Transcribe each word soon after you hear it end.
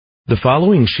The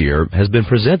following shir has been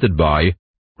presented by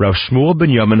Rav Shmuel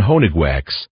Binyamin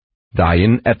Honigwax,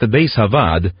 Dayan at the Beis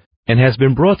Havad, and has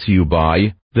been brought to you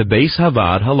by the Beis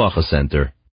Havad Halacha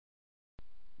Center.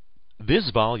 This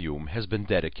volume has been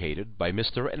dedicated by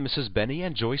Mr. and Mrs. Benny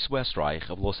and Joyce Westreich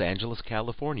of Los Angeles,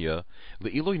 California,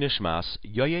 Le'ilui Nishmas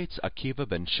Yoyetz Akiva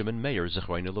ben Shimon Meir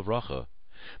Zechroinu Levracha.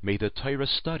 May the Torah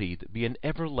studied be an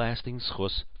everlasting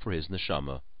schus for his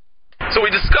neshama. So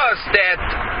we discussed that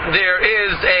there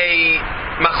is a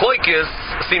machloikis,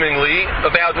 seemingly,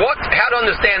 about how to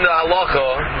understand the halacha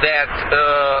that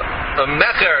a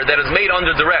mecher that is made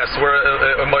under duress,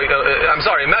 a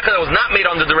mecher that was not made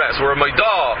under duress, where a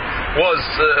maidah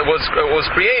was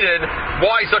created,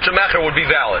 why such a mecher would be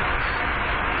valid.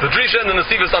 The Drisha and the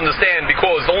Nesivos understand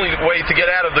because the only way to get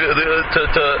out of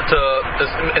to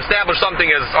establish something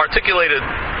as articulated.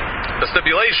 The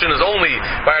stipulation is only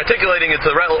by articulating it to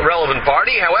the relevant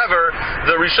party. However,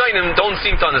 the Rishonim don't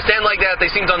seem to understand like that. They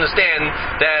seem to understand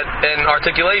that an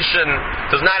articulation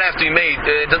does not have to be made,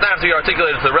 it does not have to be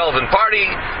articulated to the relevant party,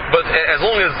 but as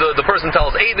long as the person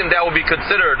tells Eidim, that will be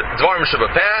considered Dvarim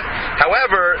Shabapeh.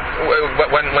 However,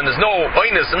 when there's no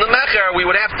oinus in the Mecher, we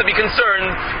would have to be concerned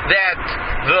that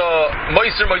the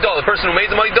Moiser Maidah, the person who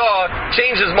made the Maidah,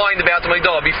 changed his mind about the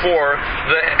Maidah before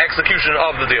the execution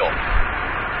of the deal.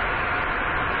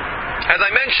 As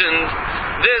I mentioned,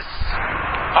 this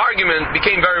argument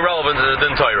became very relevant in the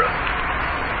Din Torah.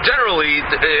 Generally,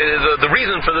 the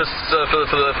reason for this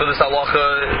halacha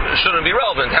shouldn't be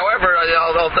relevant. However,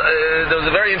 there was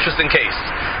a very interesting case.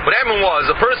 What happened was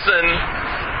a person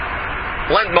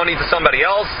lent money to somebody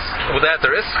else without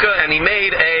their iska, and he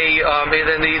made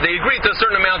they agreed to a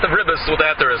certain amount of ribbis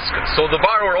without their iska. So the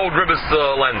borrower owed ribbis to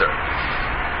the lender,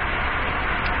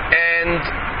 and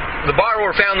the borrower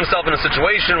found himself in a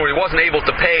situation where he wasn't able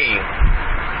to pay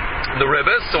the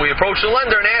ribbis, so he approached the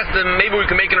lender and asked him, maybe we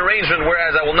can make an arrangement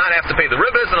whereas I will not have to pay the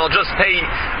ribbis and I'll just pay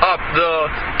up the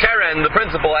keren, the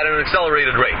principal, at an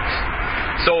accelerated rate.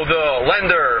 So the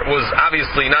lender was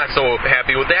obviously not so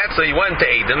happy with that, so he went to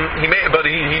Eidim. But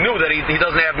he knew that he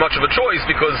doesn't have much of a choice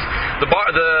because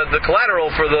the collateral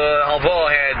for the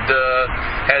halva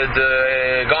had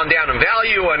gone down in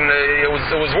value, and it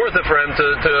was worth it for him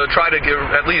to try to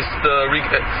at least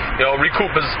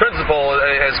recoup his principal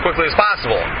as quickly as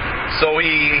possible. So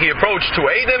he approached to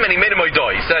Eidim and he made a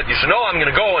moidah. He said, "You should know I'm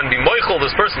going to go and be moichel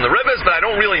this person the ribbis, but I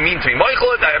don't really mean to be moichel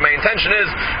it. My intention is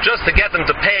just to get them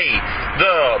to pay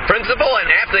the principal, and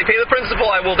after they pay the principal,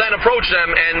 I will then approach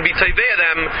them and be teveh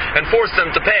them and force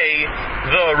them to pay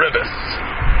the ribbis."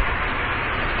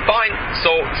 Fine.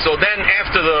 So then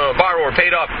after the borrower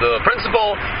paid up the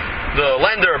principal, the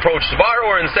lender approached the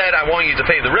borrower and said, "I want you to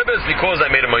pay the ribbis because I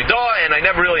made a moidah and I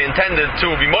never really intended to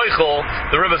be moichel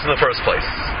the ribbis in the first place."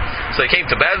 So he came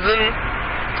to Beis Din,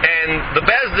 and the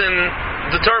Beis Din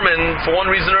determined for one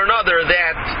reason or another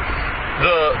that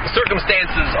the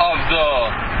circumstances of the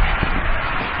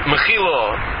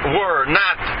Mechila were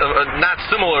not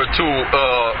similar to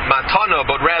Matana,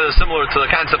 but rather similar to the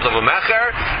concept of a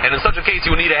Mecher, and in such a case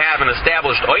you would need to have an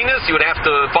established oinus. You would have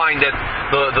to find that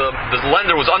the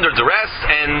lender was under duress,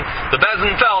 and the Beis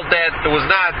Din felt that it was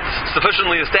not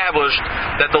sufficiently established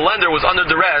that the lender was under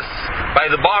duress by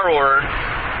the borrower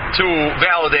to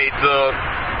validate the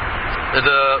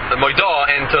moidah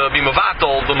and to be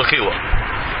mevatel the Mechila.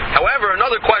 However,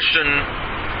 another question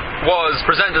was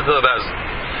presented to the Beis Din.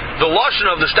 The lashon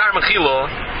of the Shtar Mechila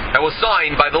that was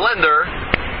signed by the lender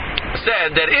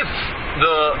said that if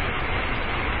the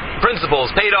principal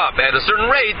is paid up at a certain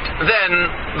rate,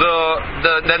 then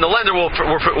the lender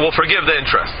will forgive the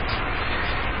interest.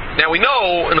 Now we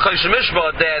know in Chodesh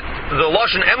Mishpat that the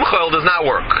lashon emchel does not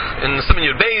work. In the Siman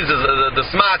Yud Beis, the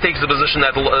Sma takes the position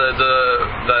that the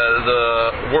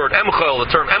word emchel,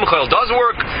 the term emchel, does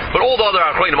work, but all the other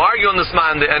Achronim argue on the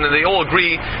Sma, and they all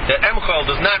agree that emchel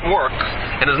does not work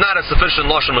and is not a sufficient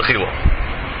lashon mechila.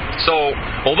 So,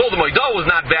 although the moidah was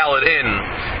not valid in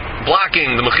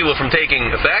blocking the mechila from taking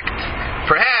effect,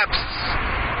 perhaps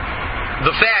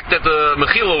the fact that the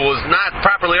mechila was not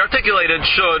properly articulated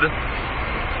should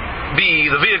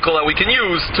be the vehicle that we can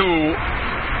use to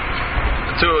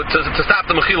stop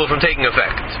the mechila from taking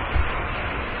effect.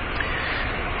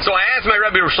 So I asked my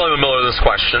Rebbe Rav Shlomo Miller this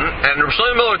question, and Rav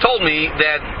Shlomo Miller told me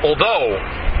that although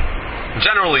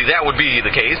generally that would be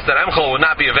the case, that emchel would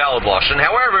not be a valid lashon,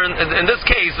 however, in this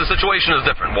case the situation is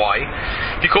different. Why?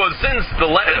 Because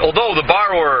although the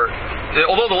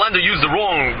lender used the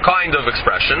wrong kind of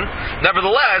expression,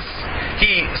 nevertheless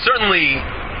he certainly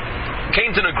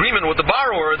came to an agreement with the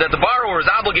borrower that the borrower is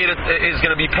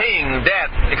going to be paying that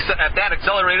at that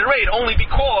accelerated rate only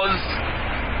because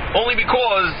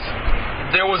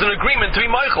there was an agreement to be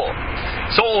Michael.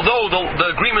 So although the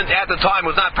agreement at the time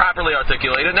was not properly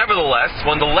articulated, nevertheless,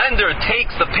 when the lender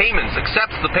takes the payments,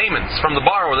 accepts the payments from the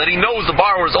borrower that he knows the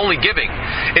borrower is only giving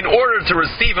in order to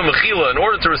receive a mechila, in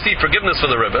order to receive forgiveness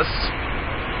for the ribos,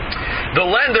 the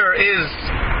lender is,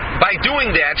 by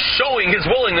doing that, showing his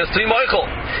willingness to be Michael.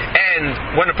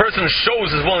 And when a person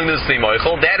shows his willingness to be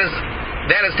Michael, that is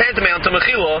tantamount to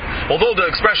mechila. Although the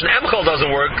expression emchel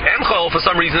doesn't work, emchel for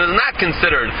some reason is not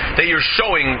considered that you're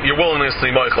showing your willingness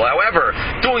to be Michael. However,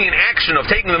 doing an action of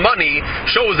taking the money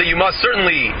shows that you must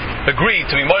certainly agree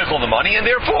to be Michael the money, and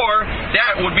therefore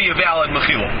that would be a valid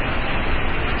mechila.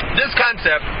 This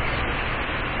concept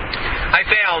I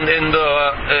found in the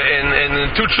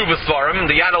two Tshuvas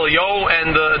Svarim, the Yad Eliyo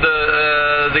and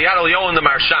the Yad Eliyo and the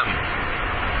Marsham.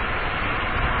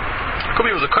 Could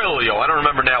be it was a Koil Eliyo, I don't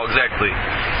remember now exactly.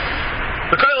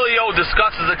 The Koil Eliyo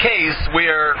discusses a case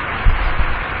where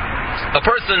a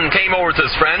person came over to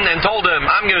his friend and told him,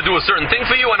 I'm going to do a certain thing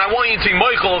for you and I want you to be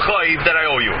Michael Chayiv that I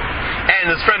owe you.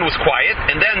 And his friend was quiet,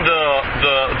 and then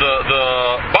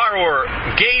the borrower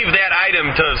gave that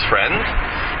item to his friend,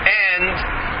 and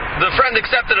the friend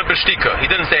accepted a b'shtika. He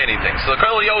didn't say anything. So the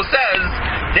Koil Eliyo says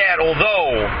that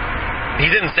although he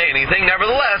didn't say anything,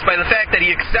 nevertheless, by the fact that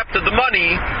he accepted the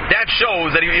money, that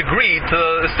shows that he agreed to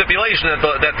the stipulation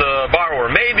that the borrower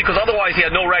made, because otherwise he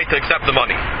had no right to accept the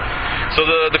money. So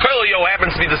the Koil Eliyo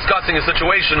happens to be discussing a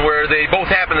situation where they both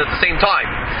happened at the same time.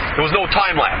 There was no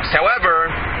time lapse. However,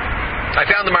 I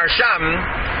found the Marsham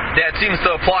that seems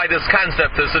to apply this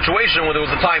concept to a situation where there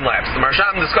was a time lapse. The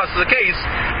Marsham discusses a case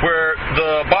where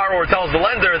the borrower tells the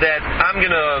lender that I'm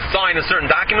going to sign a certain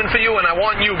document for you, and I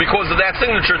want you, because of that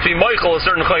signature, to be Michael a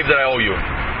certain chayv that I owe you.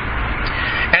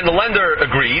 And the lender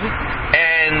agreed,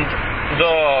 and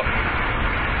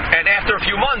after a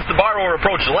few months, the borrower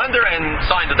approached the lender and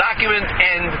signed the document,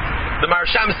 and the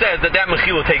Marsham says that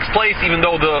mechila takes place, even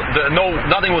though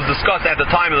nothing was discussed at the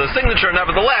time of the signature.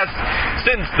 Nevertheless,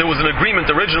 since there was an agreement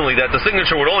originally that the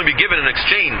signature would only be given in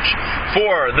exchange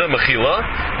for the mechila,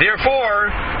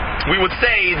 therefore we would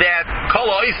say that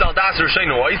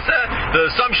the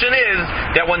assumption is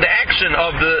that when the action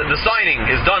of the signing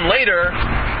is done later,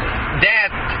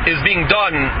 that is being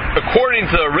done according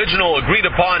to the original agreed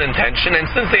upon intention, and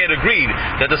since they had agreed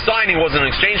that the signing was in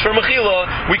exchange for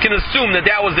mechila, we can assume that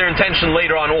was their intention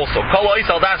later on also.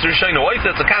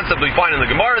 It's a concept we find in the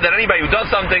Gemara, that anybody who does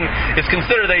something is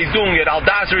considered that he's doing it al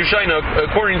das rishayna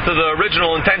according to the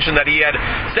original intention that he had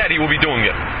said he will be doing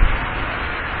it.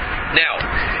 Now,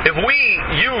 if we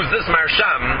use this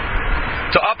Marsham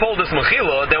to uphold this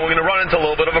mechila, then we're going to run into a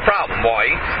little bit of a problem.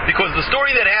 Why? Because the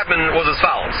story that happened was as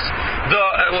follows.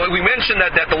 We mentioned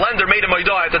that the lender made a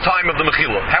maidah at the time of the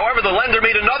mechila. However, the lender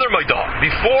made another maidah.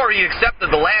 Before he accepted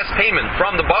the last payment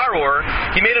from the borrower,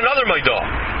 he made another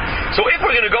maidah. So if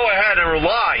we're going to go ahead and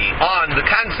rely on the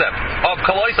concept of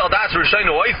kalois al das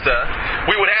rishayna oisa,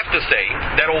 we would have to say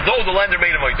that although the lender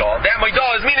made a maidah, that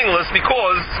maidah is meaningless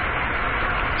because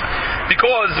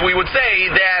we would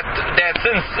say that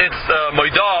since it's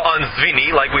moidah on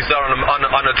zvini, like we saw on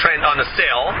a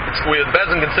sale, the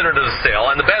bezin considered it a sale,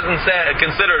 and the bezin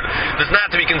considered this not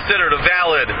to be considered a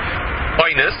valid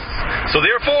oinus, so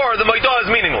therefore the moidah is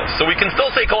meaningless. So we can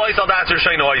still say kol al das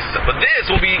rishayna oisa, but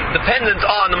this will be dependent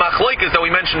on the machlokes that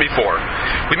we mentioned before.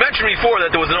 We mentioned before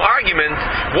that there was an argument.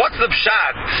 What's the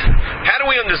pshat? How do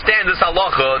we understand this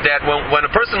halacha that when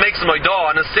a person makes a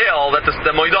moidah on a sale, that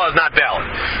the moidah is not valid?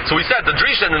 So we said the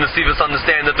Drisha and the Nesivos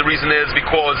understand that the reason is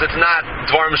because it's not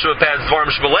Dvarim Shebapaz,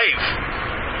 Dvarim Shebalev.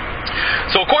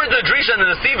 So according to the Drisha and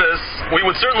the Nesivos, we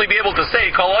would certainly be able to say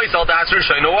Kol Ois Al Das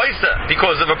Rishayna Oisa,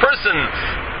 because if a person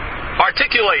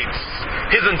articulates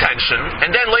his intention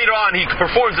and then later on he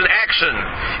performs an action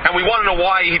and we want to know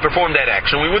why he performed that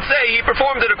action, we would say he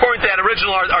performed it according to that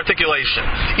original articulation,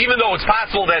 even though it's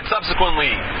possible that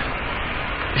subsequently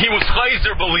he was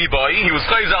chayzer b'libai, he was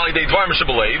chayzer alidei dvarim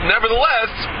shebalev.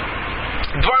 Nevertheless,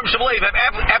 dvarim shebalev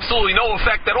have absolutely no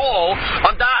effect at all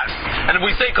on das. And if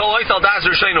we say kol ois al das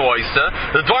rishayna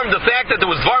oisa, the fact that there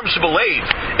was dvarim shebalev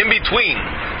in between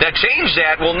that changed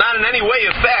that will not in any way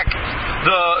affect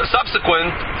the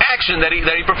subsequent action that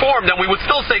he performed, and we would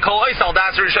still say kol ois al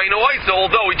das rishayna oisa,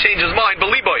 although he changed his mind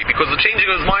b'libai, because the changing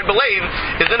of his mind b'leiv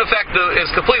is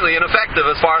completely ineffective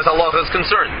as far as Allah is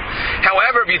concerned.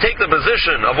 However, if you take the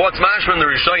position of what's mashma in the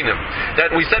Rishaynim,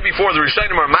 that we said before, the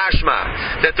Rishaynim are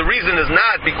mashma, that the reason is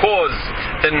not because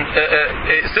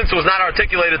since it was not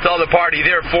articulated to the other party,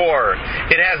 therefore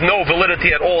it has no validity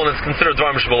at all and it's considered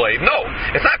dvarim shebalev. No,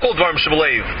 it's not called dvarim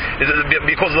shebalev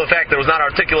because of the fact that it was not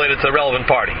articulated to the relevant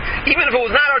party. Even if it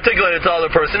was not not articulate it to the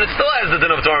other person, it still has the din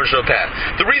of Dvarim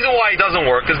Shopeh. The reason why it doesn't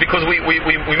work is because we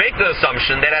make the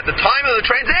assumption that at the time of the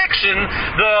transaction,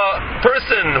 the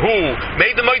person who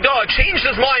made the Maidah changed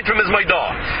his mind from his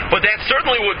Maidah. But that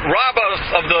certainly would rob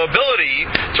us of the ability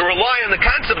to rely on the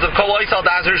concept of Kol Oisal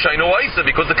Das Rishaynu Oisa,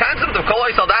 because the concept of Kol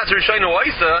Oisal Das Rishaynu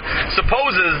Oisa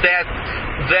supposes that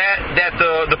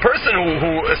the person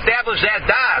who established that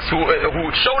das, who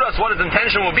showed us what his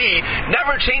intention will be,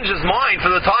 never changed his mind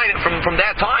from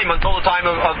that time until the time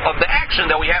of the action,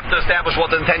 that we have to establish what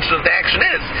the intention of the action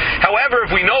is. However, if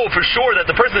we know for sure that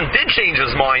the person did change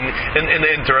his mind in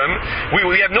the interim,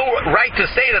 we have no right to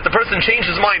say that the person changed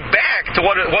his mind back to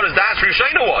what his das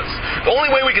rishayna was. The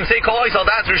only way we can say Kol Oisal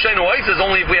Das Rishaynu Oisa is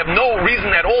only if we have no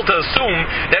reason at all to assume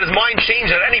that his mind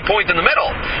changed at any point in the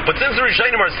middle. But since the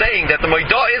Rishonim are saying that the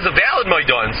Maidah is a valid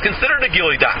Maidah, and it's considered a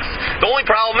Gilui Das, the only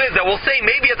problem is that we'll say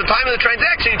maybe at the time of the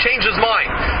transaction he changed his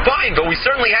mind. Fine, but we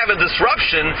certainly have a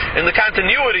disruption in the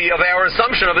continuity of our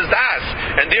assumption of his Das.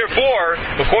 And therefore,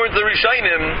 according to the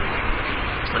Rishonim,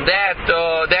 that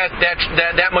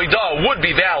Maidah would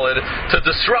be valid to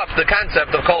disrupt the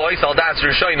concept of Kol Oisal Das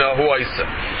Rishayna Hu Oisa.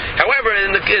 However,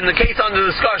 in the case under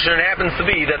discussion, it happens to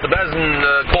be that the Bezdin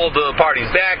called the parties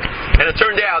back, and it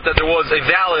turned out that there was a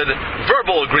valid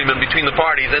verbal agreement between the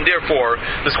parties, and therefore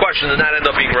this question did not end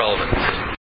up being relevant.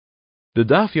 The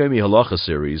Daf Yomi Halacha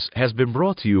series has been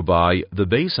brought to you by the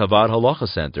Beis Havad Halacha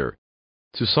Center.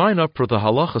 To sign up for the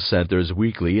Halacha Center's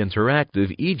weekly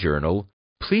interactive e-journal,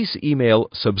 please email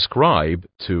subscribe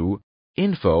to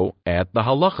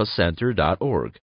info@thehalachacenter.org.